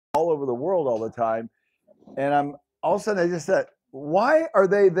over the world all the time. And I'm all of a sudden I just said, why are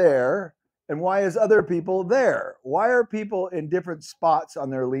they there? And why is other people there? Why are people in different spots on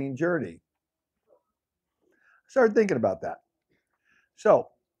their lean journey? I started thinking about that. So,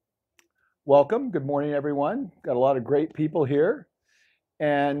 welcome. Good morning, everyone. Got a lot of great people here.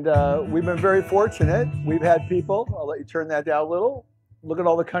 And we've been very fortunate. We've had people, I'll let you turn that down a little. Look at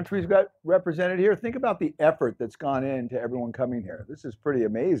all the countries got represented here. Think about the effort that's gone into everyone coming here. This is pretty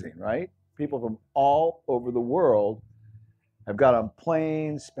amazing, right? People from all over the world have got on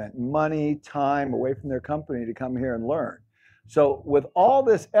planes, spent money, time away from their company to come here and learn. So with all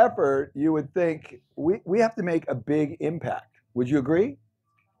this effort, you would think we have to make a big impact. Would you agree?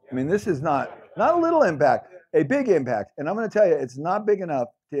 I mean, this is not a little impact, a big impact. And I'm going to tell you, it's not big enough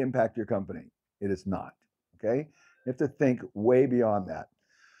to impact your company. It is not, okay? You have to think way beyond that.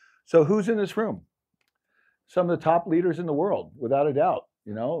 So who's in this room? Some of the top leaders in the world, without a doubt.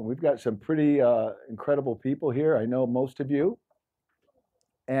 You know, we've got some pretty incredible people here. I know most of you.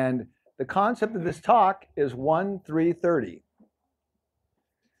 And the concept of this talk is 1-3-30.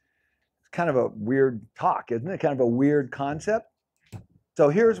 It's kind of a weird talk, isn't it? Kind of a weird concept. So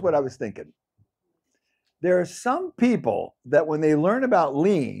here's what I was thinking. There are some people that when they learn about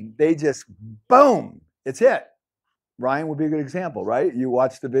lean, they just, boom, it's it. Ryan would be a good example, right? You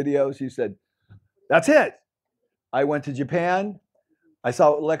watched the videos, you said, that's it. I went to Japan. I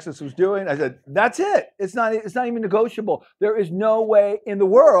saw what Lexus was doing. I said, that's it. It's not even negotiable. There is no way in the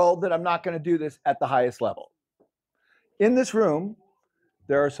world that I'm not going to do this at the highest level. In this room,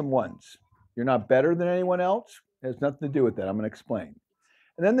 there are some ones. You're not better than anyone else. It has nothing to do with that. I'm going to explain.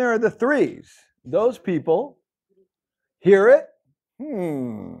 And then there are the threes. Those people hear it.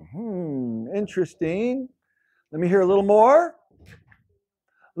 Interesting. Let me hear a little more.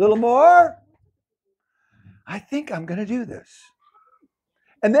 A little more. I think I'm going to do this.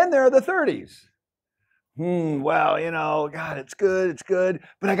 And then there are the 30s. Well, you know, God, it's good.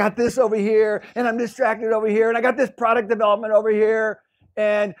 But I got this over here, and I'm distracted over here, and I got this product development over here.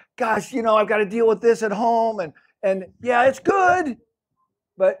 And gosh, you know, I've got to deal with this at home. And yeah, it's good.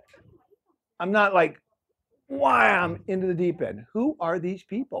 But I'm not like, wham, into the deep end. Who are these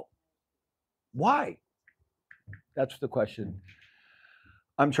people? Why? That's the question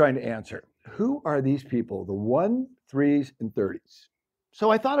I'm trying to answer. Who are these people? The 1s, 3s, and 30s. So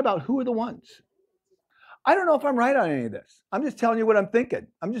I thought about who are the ones. I don't know if I'm right on any of this. I'm just telling you what I'm thinking.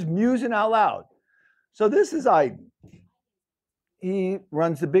 I'm just musing out loud. So this is Aydin. He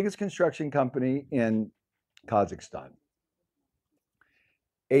runs the biggest construction company in Kazakhstan.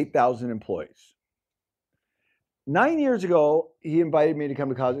 8,000 employees. 9 years ago, he invited me to come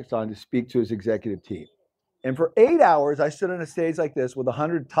to Kazakhstan to speak to his executive team. And for 8 hours, I stood on a stage like this with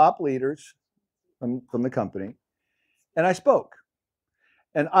 100 top leaders from the company, and I spoke.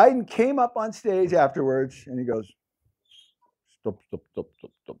 And Aydin came up on stage afterwards, and he goes, stop.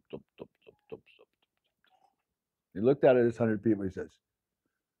 He looked at his 100 people, he says,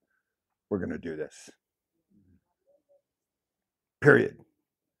 we're going to do this. Period.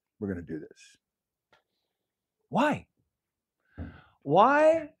 We're going to do this. Why?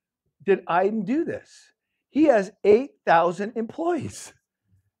 Why did Aydin do this? He has 8,000 employees.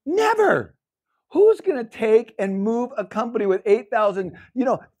 Never. Who's going to take and move a company with 8,000? You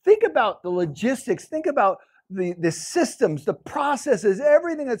know, think about the logistics. Think about the systems, the processes,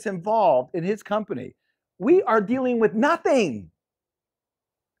 everything that's involved in his company. We are dealing with nothing.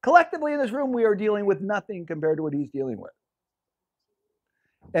 Collectively in this room, we are dealing with nothing compared to what he's dealing with.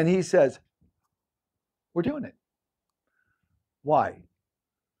 And he says, we're doing it. Why?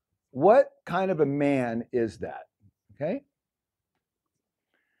 What kind of a man is that? Okay?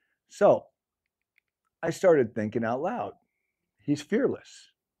 So, I started thinking out loud. He's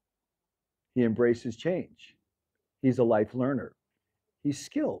fearless. He embraces change. He's a life learner. He's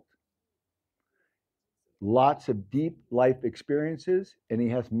skilled. Lots of deep life experiences, and he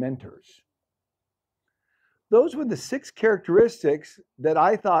has mentors. Those were the 6 characteristics that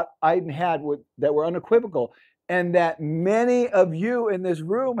I thought Aydin had that were unequivocal, and that many of you in this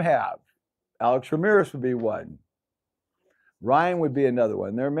room have. Alex Ramirez would be one. Ryan would be another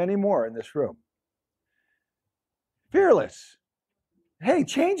one. There are many more in this room. Fearless. Hey,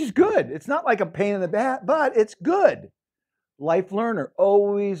 change is good. It's not like a pain in the butt, it's good. Life learner,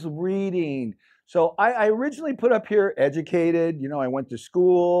 always reading. So I originally put up here educated, you know, I went to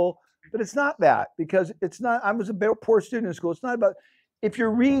school, but it's not that, because it's not, I was a poor student in school. It's not about, if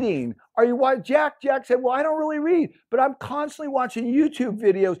you're reading, are you watching? Jack said, well, I don't really read, but I'm constantly watching YouTube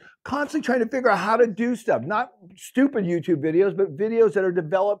videos, constantly trying to figure out how to do stuff. Not stupid YouTube videos, but videos that are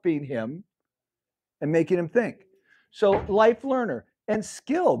developing him and making him think. So life learner. and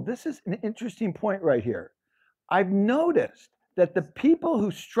skilled. This is an interesting point right here. I've noticed that the people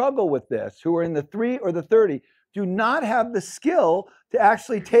who struggle with this, who are in the 3 or the 30, do not have the skill to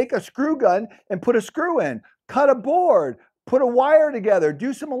actually take a screw gun and put a screw in, cut a board, put a wire together,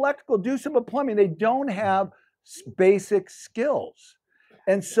 do some electrical, do some plumbing. They don't have basic skills.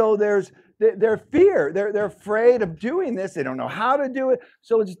 And so there's fear. They're afraid of doing this. They don't know how to do it.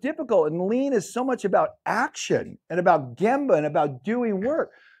 So it's difficult. And Lean is so much about action and about Gemba and about doing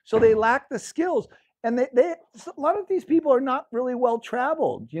work. So they lack the skills. And a lot of these people are not really well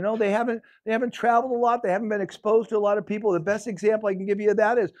traveled. You know, they haven't traveled a lot. They haven't been exposed to a lot of people. The best example I can give you of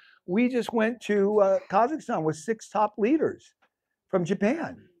that is we just went to Kazakhstan with 6 top leaders from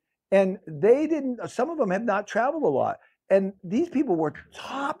Japan. And some of them have not traveled a lot. And these people were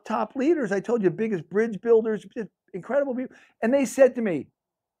top leaders. I told you, biggest bridge builders, incredible people. And they said to me,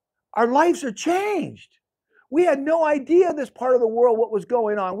 our lives are changed. We had no idea this part of the world, what was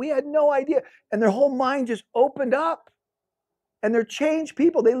going on. We had no idea. And their whole mind just opened up. And they're changed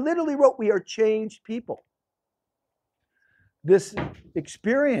people. They literally wrote, we are changed people. This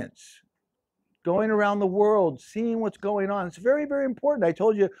experience, going around the world, seeing what's going on, it's very, very important. I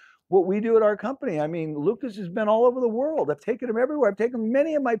told you what we do at our company. I mean, Lucas has been all over the world. I've taken him everywhere. I've taken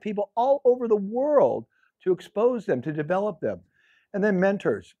many of my people all over the world to expose them, to develop them. And then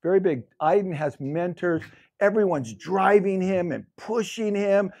mentors, very big. Iden has mentors. Everyone's driving him and pushing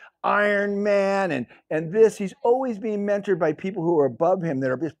him. Iron Man and this. He's always being mentored by people who are above him that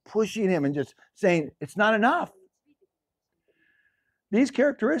are just pushing him and just saying, it's not enough. These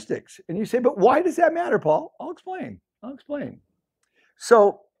characteristics. And you say, but why does that matter, Paul? I'll explain.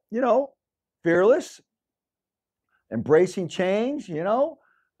 So, you know, fearless, embracing change, you know.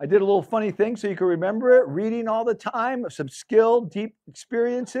 I did a little funny thing so you can remember it. Reading all the time, some skill, deep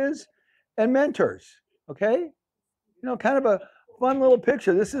experiences, and mentors, okay? You know, kind of a fun little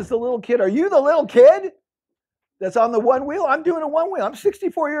picture. This is the little kid. Are you the little kid that's on the one wheel? I'm doing a one wheel. I'm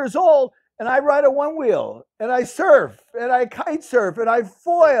 64 years old, and I ride a one wheel, and I surf, and I kite surf, and I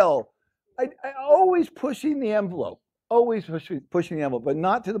foil. I always pushing the envelope. Always pushing the envelope, but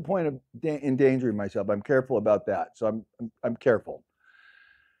not to the point of endangering myself. I'm careful about that, so I'm careful.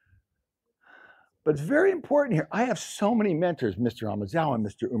 But it's very important here. I have so many mentors, Mr. Amazawa,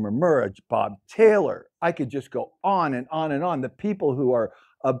 Mr. Umemura, Bob Taylor. I could just go on and on and on. The people who are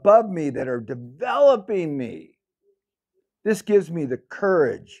above me that are developing me. This gives me the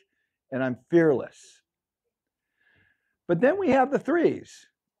courage, and I'm fearless. But then we have the 3s.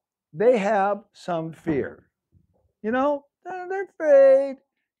 They have some fear. You know, they're afraid,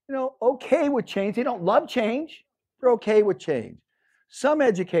 you know, okay with change. They don't love change. They're okay with change. Some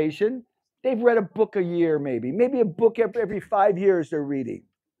education, they've read a book a year maybe a book every 5 years they're reading.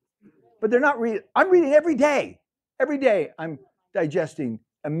 But they're not reading. I'm reading every day. Every day I'm digesting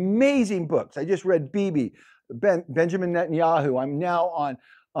amazing books. I just read Benjamin Netanyahu. I'm now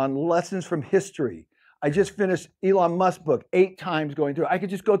on Lessons from History. I just finished Elon Musk's book 8 times going through. I could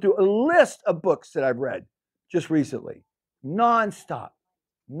just go through a list of books that I've read just recently. Nonstop,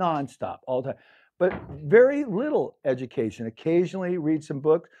 all the time. But very little education. Occasionally read some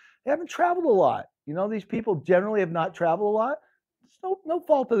books. They haven't traveled a lot. You know, these people generally have not traveled a lot. It's no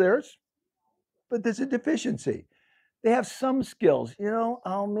fault of theirs, but there's a deficiency. They have some skills, you know,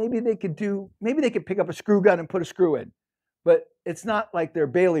 maybe they could pick up a screw gun and put a screw in, but it's not like their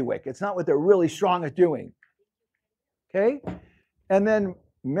bailiwick. It's not what they're really strong at doing. Okay? And then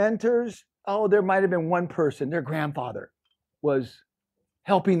mentors, there might have been one person, their grandfather was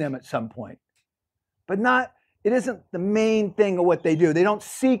helping them at some point, but it isn't the main thing of what they do. They don't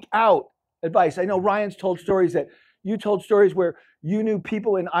seek out advice. I know Ryan's told stories that you told stories where you knew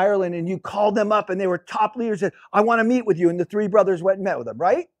people in Ireland and you called them up and they were top leaders that I want to meet with you. And the 3 brothers went and met with them,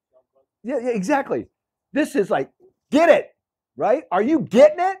 right? Yeah, exactly. This is like, get it, right? Are you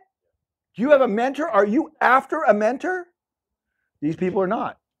getting it? Do you have a mentor? Are you after a mentor? These people are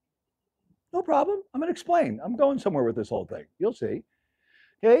not. No problem. I'm going to explain. I'm going somewhere with this whole thing. You'll see.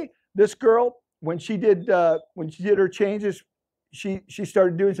 Okay. This girl, when she did her changes, she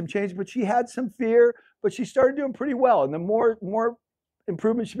started doing some changes, but she had some fear, but she started doing pretty well. And the more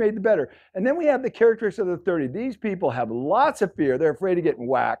improvements she made, the better. And then we have the characteristics of the 30. These people have lots of fear. They're afraid of getting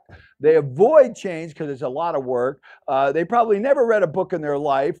whacked. They avoid change because it's a lot of work. They probably never read a book in their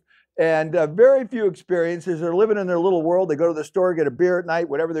life. And very few experiences. They're living in their little world. They go to the store, get a beer at night,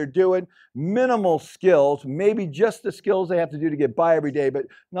 whatever they're doing. Minimal skills, maybe just the skills they have to do to get by every day, but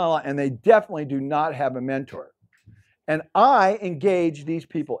not a lot. And they definitely do not have a mentor. And I engage these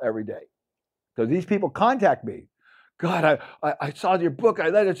people every day. So these people contact me. God, I saw your book. I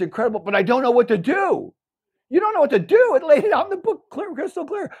read it. It's incredible, but I don't know what to do. You don't know what to do. It laid it out in the book clear, crystal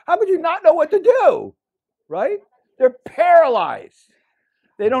clear. How would you not know what to do? Right? They're paralyzed.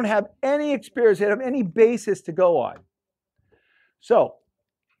 They don't have any experience. They don't have any basis to go on. So,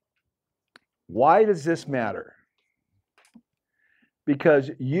 why does this matter? Because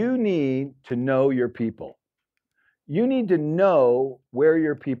you need to know your people. You need to know where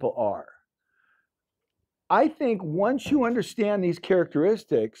your people are. I think once you understand these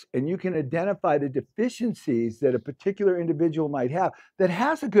characteristics and you can identify the deficiencies that a particular individual might have, that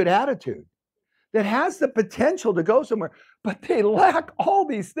has a good attitude, that has the potential to go somewhere, but they lack all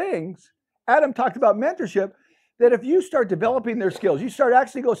these things. Adam talked about mentorship, that if you start developing their skills, you start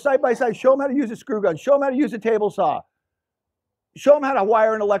actually go side by side, show them how to use a screw gun, show them how to use a table saw, show them how to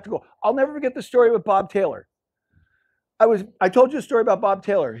wire an electrical. I'll never forget the story with Bob Taylor. I told you a story about Bob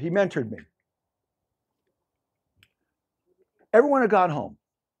Taylor. He mentored me. Everyone had gone home.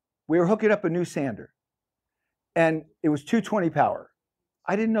 We were hooking up a new sander, and it was 220 power.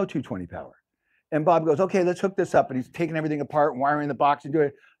 I didn't know 220 power. And Bob goes, okay, let's hook this up. And he's taking everything apart and wiring the box and doing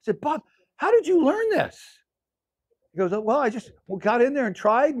it. I said, Bob, how did you learn this? He goes, well, I just got in there and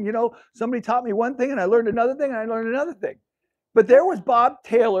tried. And, somebody taught me one thing and I learned another thing and I learned another thing. But there was Bob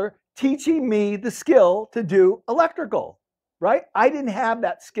Taylor teaching me the skill to do electrical, right? I didn't have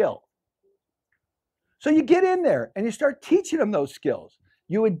that skill. So you get in there and you start teaching them those skills.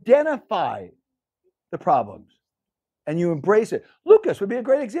 You identify the problems and you embrace it. Lucas would be a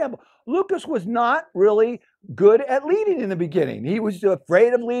great example. Lucas was not really good at leading in the beginning. He was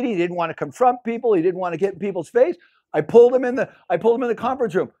afraid of leading. He didn't want to confront people. He didn't want to get in people's face. I pulled him in the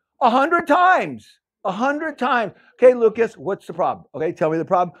conference room 100 times. 100 times. Okay, Lucas, what's the problem? Okay, tell me the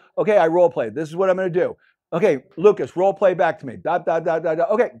problem. Okay, I role play. This is what I'm going to do. Okay, Lucas, role play back to me.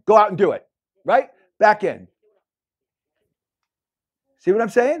 Okay, go out and do it. Right? Back in. See what I'm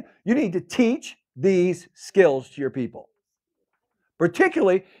saying? You need to teach these skills to your people,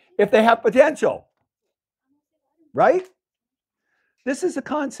 particularly if they have potential. Right? This is a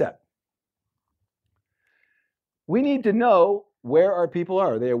concept. We need to know where our people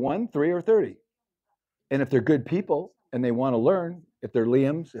are. Are they 1, 3, or 30? And if they're good people and they want to learn, if they're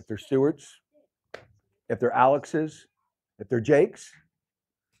Liams, if they're Stewarts, if they're Alexes, if they're Jakes,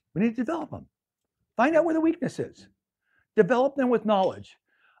 we need to develop them. Find out where the weakness is. Develop them with knowledge.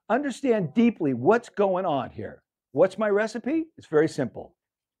 Understand deeply what's going on here. What's my recipe? It's very simple.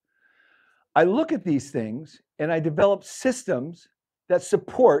 I look at these things and I develop systems that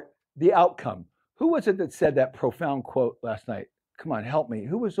support the outcome. Who was it that said that profound quote last night? Come on, help me.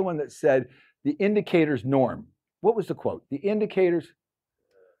 Who was the one that said the indicator's norm? What was the quote? The indicators.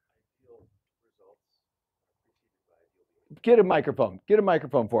 Get a microphone. Get a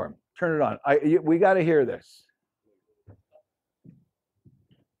microphone for him. Turn it on. We got to hear this.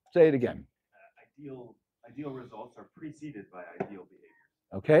 Say it again. Ideal results are preceded by ideal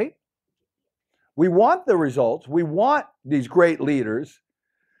behavior. Okay. We want the results. We want these great leaders,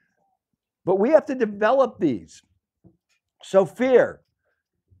 but we have to develop these. So fear.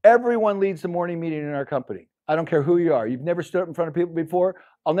 Everyone leads the morning meeting in our company. I don't care who you are. You've never stood up in front of people before.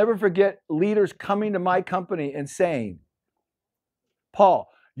 I'll never forget leaders coming to my company and saying, Paul,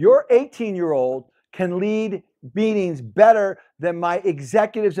 your 18-year-old can lead meetings better than my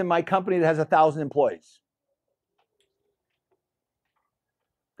executives in my company that has 1,000 employees.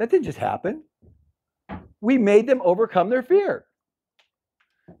 That didn't just happen. We made them overcome their fear.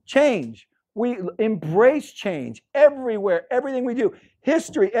 Change. We embrace change everywhere, everything we do.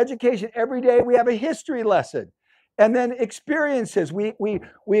 History, education, every day we have a history lesson. And then experiences. We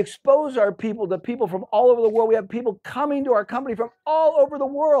expose our people to people from all over the world. We have people coming to our company from all over the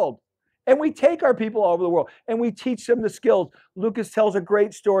world. And we take our people all over the world and we teach them the skills. Lucas tells a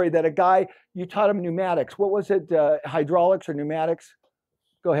great story that a guy, you taught him pneumatics. What was it? Hydraulics or pneumatics?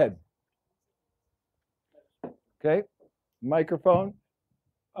 Go ahead. Okay. Microphone.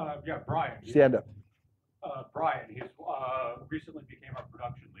 Yeah, Brian. Stand up. Brian, he's recently became a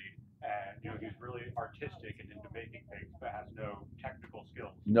production lead, and he's really artistic and into making things, but has no technical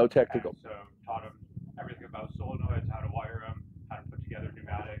skills. No technical. And so taught him everything about solenoids, how to wire them, how to put together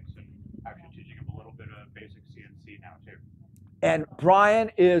pneumatics, and actually teaching him a little bit of basic CNC now too. And Brian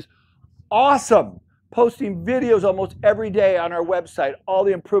is awesome, posting videos almost every day on our website, all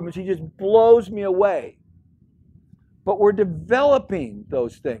the improvements. He just blows me away. But we're developing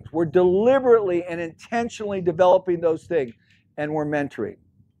those things. We're deliberately and intentionally developing those things, and we're mentoring,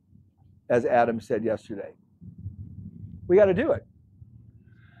 as Adam said yesterday. We got to do it.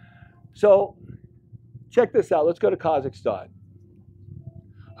 So check this out. Let's go to Kazakhstan.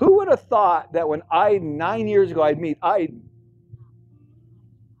 Who would have thought that when 9 years ago, I'd meet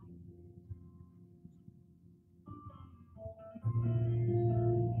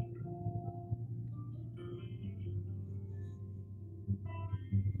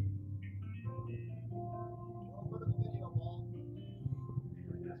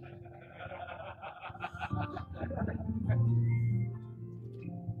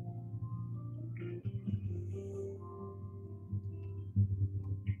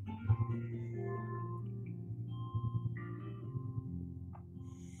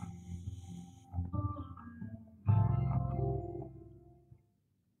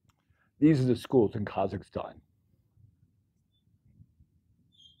These are the schools in Kazakhstan.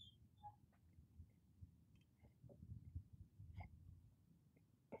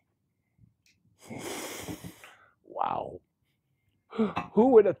 Wow. Who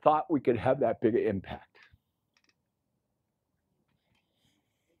would have thought we could have that big an impact?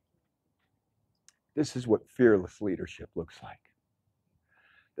 This is what fearless leadership looks like.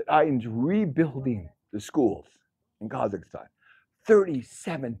 That Ayan's rebuilding the schools in Kazakhstan.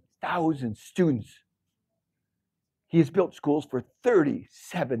 37,000 students. He has built schools for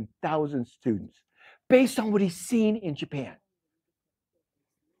 37,000 students based on what he's seen in Japan.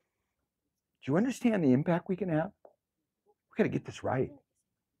 Do you understand the impact we can have? We got to get this right.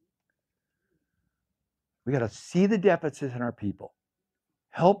 We got to see the deficits in our people,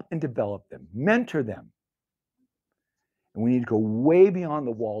 help and develop them, mentor them. And we need to go way beyond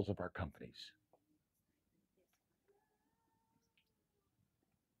the walls of our companies.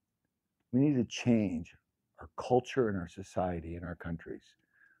 We need to change our culture and our society and our countries.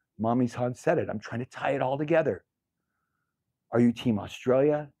 Mommy Han said it. I'm trying to tie it all together. Are you Team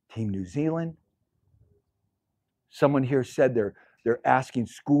Australia, Team New Zealand? Someone here said they're asking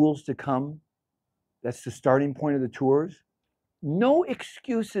schools to come. That's the starting point of the tours. No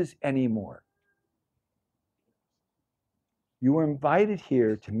excuses anymore. You were invited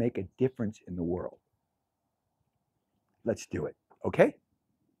here to make a difference in the world. Let's do it, okay?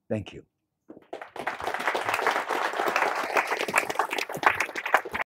 Thank you.